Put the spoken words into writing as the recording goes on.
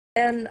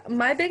And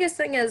my biggest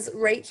thing is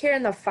right here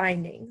in the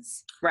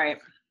findings. Right.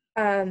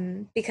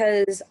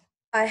 Because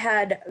I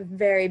had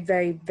very,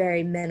 very,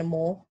 very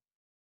minimal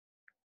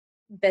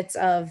bits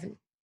of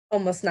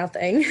almost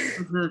nothing.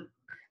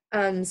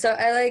 Mm-hmm. So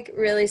I like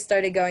really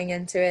started going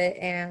into it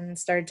and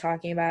started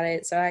talking about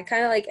it. So I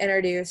kind of like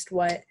introduced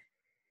what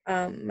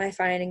my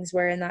findings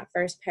were in that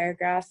first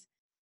paragraph.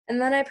 And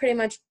then I pretty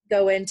much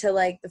go into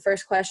like the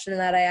first question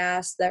that I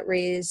asked that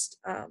raised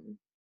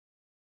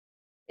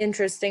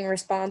interesting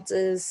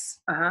responses,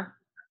 Uh-huh.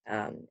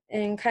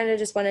 and kind of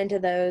just went into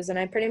those. And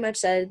I pretty much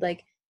said,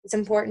 like, it's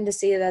important to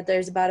see that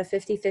there's about a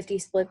 50-50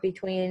 split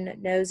between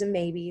no's and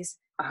maybes.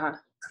 Uh-huh.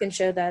 This can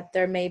show that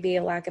there may be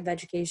a lack of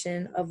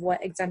education of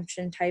what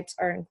exemption types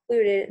are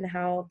included and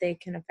how they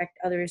can affect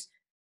others,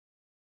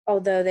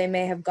 although they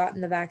may have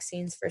gotten the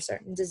vaccines for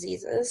certain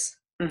diseases.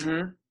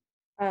 Mm-hmm.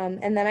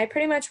 And then I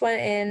pretty much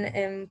went in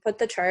and put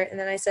the chart, and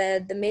then I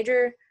said the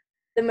majors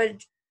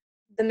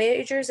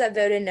that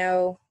voted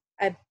no,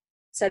 I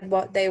said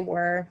what they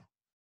were,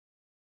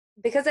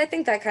 because I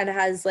think that kind of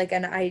has like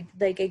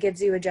it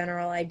gives you a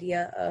general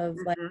idea of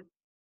like Mm-hmm.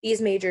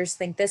 these majors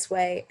think this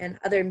way and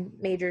other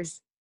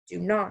majors do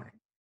not.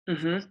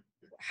 Mm-hmm.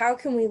 How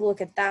can we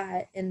look at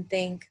that and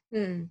think,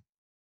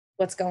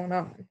 what's going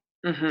on?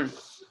 Mm-hmm.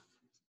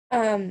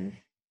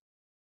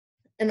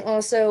 And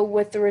also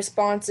with the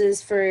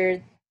responses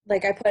for,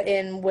 like, I put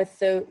in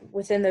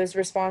within those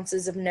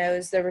responses of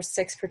no's, there were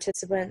 6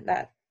 participants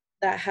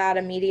that had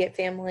immediate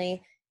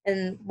family,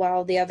 and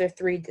while the other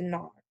 3 did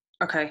not.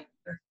 Okay.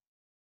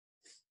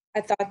 I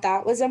thought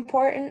that was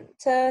important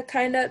to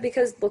kind of,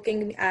 because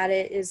looking at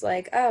it is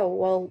like, oh,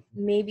 well,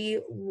 maybe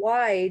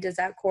why does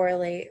that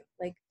correlate?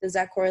 Like, does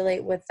that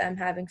correlate with them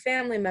having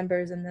family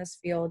members in this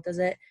field? Does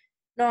it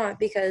not?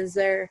 Because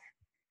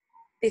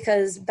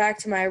back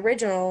to my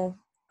original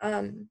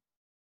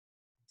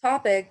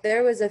topic,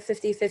 there was a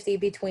 50-50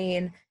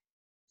 between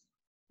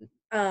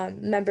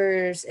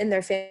members in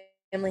their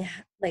family,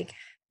 like,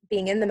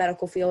 being in the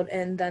medical field,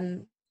 and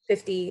then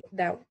 50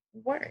 that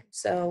weren't.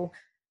 So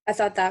I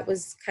thought that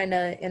was kind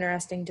of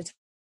interesting to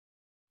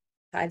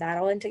tie that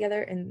all in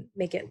together and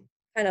make it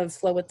kind of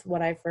flow with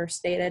what I first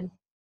stated.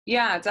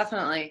 Yeah,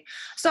 definitely.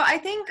 So I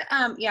think,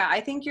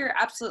 I think you're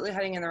absolutely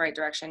heading in the right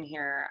direction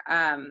here.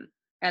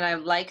 And I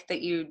like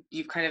that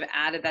you've kind of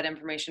added that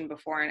information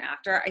before and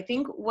after. I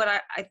think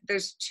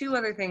there's 2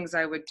 other things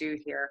I would do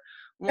here.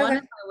 One Okay.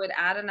 is I would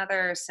add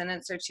another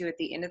sentence or 2 at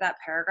the end of that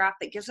paragraph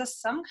that gives us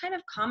some kind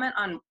of comment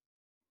on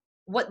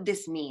what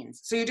this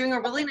means. So you're doing a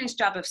really nice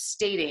job of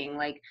stating,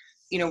 like,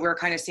 we're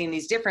kind of seeing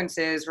these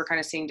differences. We're kind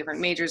of seeing different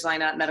majors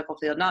line up, medical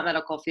field, not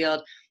medical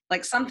field,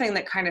 like something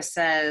that kind of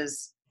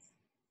says,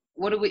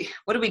 what do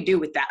we do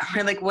with that?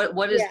 Right? Like, what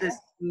does Yeah. this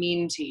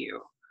mean to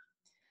you?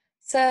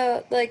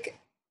 So, like,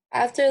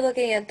 after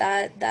looking at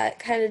that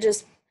kind of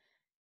just,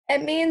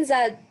 it means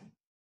that,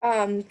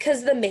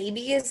 because the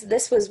maybes,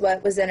 this was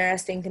what was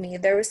interesting to me.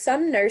 There was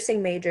some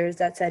nursing majors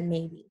that said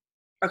maybe.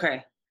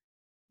 Okay.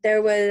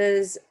 There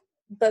was,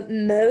 but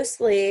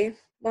mostly,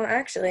 well,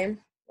 actually,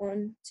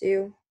 1,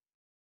 2,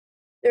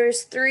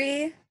 there's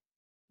 3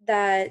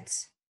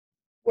 that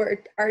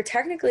are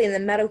technically in the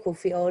medical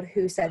field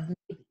who said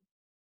maybe.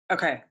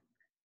 Okay.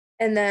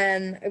 And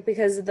then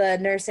because of the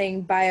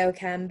nursing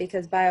biochem,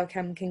 because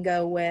biochem can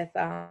go with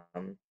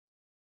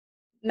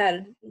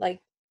med, like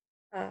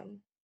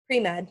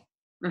pre-med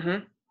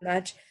Mm-hmm.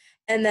 much,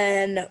 and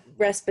then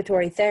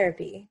respiratory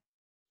therapy.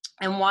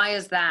 And why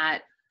is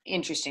that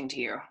interesting to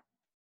you?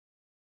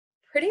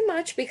 Pretty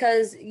much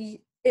because,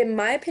 in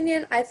my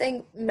opinion, I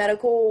think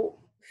medical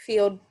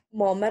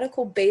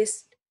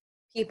based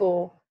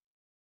people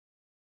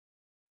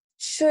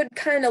should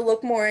kind of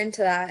look more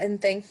into that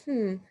and think,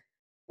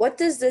 what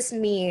does this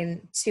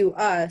mean to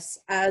us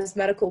as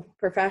medical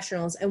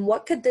professionals, and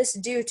what could this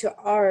do to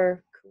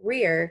our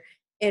career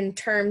in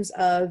terms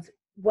of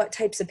what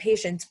types of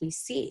patients we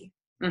see?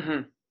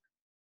 Mm-hmm.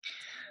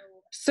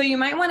 So you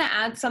might want to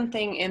add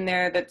something in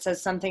there that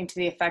says something to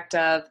the effect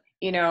of,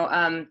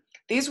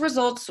 these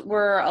results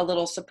were a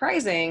little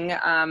surprising,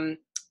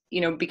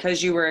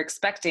 because you were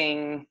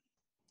expecting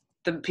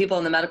the people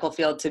in the medical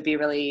field to be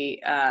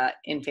really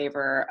in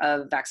favor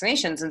of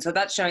vaccinations. And so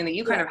that's showing that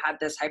you kind of had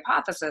this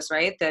hypothesis,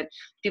 right? That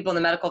people in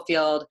the medical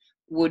field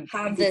would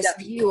have this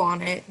view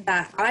on it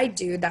that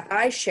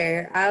I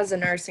share as a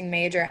nursing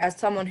major, as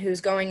someone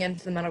who's going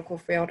into the medical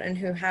field and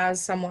who has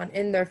someone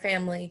in their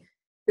family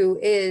who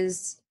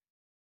is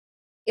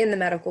in the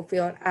medical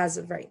field as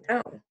of right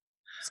now.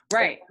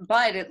 Right.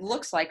 But it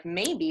looks like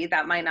maybe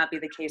that might not be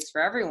the case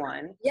for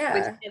everyone.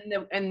 Yeah.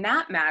 And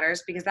that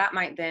matters because that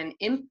might then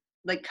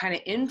kind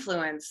of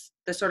influence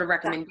the sort of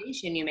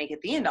recommendation you make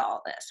at the end of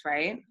all this,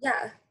 right?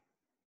 Yeah.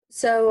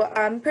 So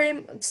I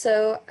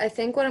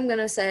think what I'm going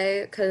to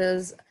say,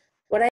 because